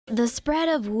The spread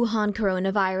of Wuhan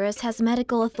coronavirus has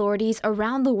medical authorities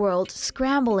around the world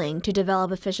scrambling to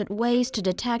develop efficient ways to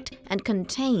detect and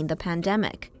contain the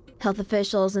pandemic. Health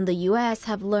officials in the U.S.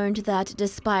 have learned that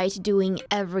despite doing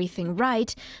everything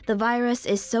right, the virus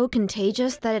is so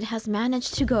contagious that it has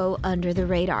managed to go under the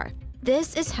radar.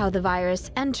 This is how the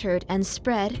virus entered and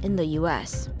spread in the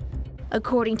U.S.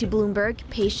 According to Bloomberg,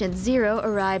 patient 0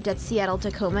 arrived at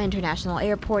Seattle-Tacoma International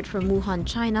Airport from Wuhan,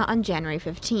 China on January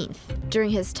 15th. During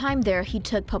his time there, he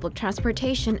took public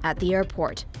transportation at the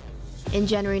airport. In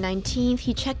January 19th,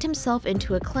 he checked himself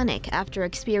into a clinic after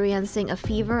experiencing a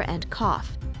fever and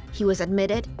cough. He was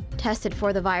admitted, tested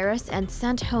for the virus, and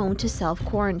sent home to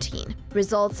self-quarantine.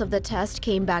 Results of the test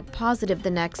came back positive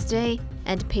the next day,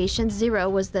 and patient 0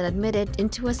 was then admitted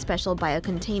into a special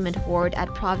biocontainment ward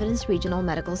at Providence Regional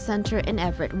Medical Center in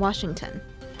Everett, Washington.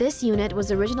 This unit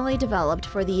was originally developed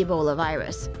for the Ebola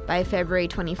virus. By February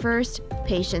 21st,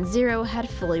 patient 0 had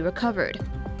fully recovered.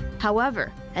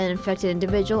 However, an infected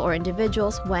individual or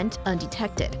individuals went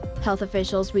undetected. Health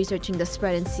officials researching the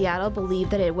spread in Seattle believe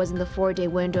that it was in the 4-day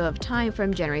window of time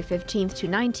from January 15th to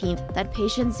 19th that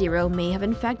patient 0 may have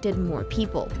infected more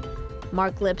people.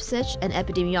 Mark Lipsitch, an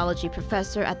epidemiology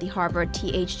professor at the Harvard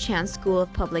T.H. Chan School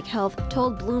of Public Health,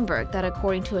 told Bloomberg that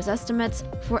according to his estimates,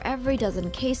 for every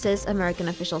dozen cases American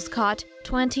officials caught,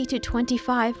 20 to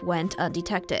 25 went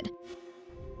undetected.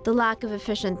 The lack of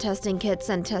efficient testing kits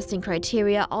and testing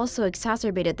criteria also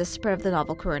exacerbated the spread of the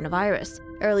novel coronavirus.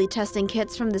 Early testing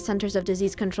kits from the Centers of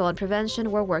Disease Control and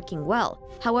Prevention were working well.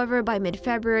 However, by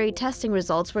mid-February, testing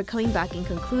results were coming back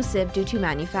inconclusive due to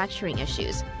manufacturing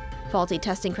issues. Faulty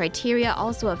testing criteria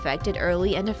also affected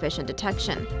early and efficient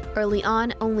detection. Early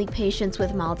on, only patients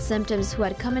with mild symptoms who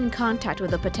had come in contact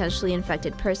with a potentially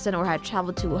infected person or had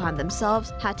traveled to Wuhan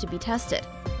themselves had to be tested.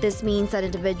 This means that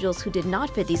individuals who did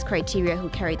not fit these criteria who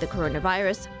carried the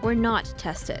coronavirus were not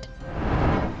tested.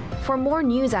 For more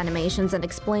news animations and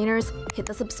explainers, hit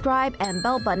the subscribe and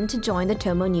bell button to join the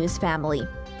TomoNews family.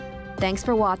 Thanks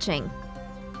for watching.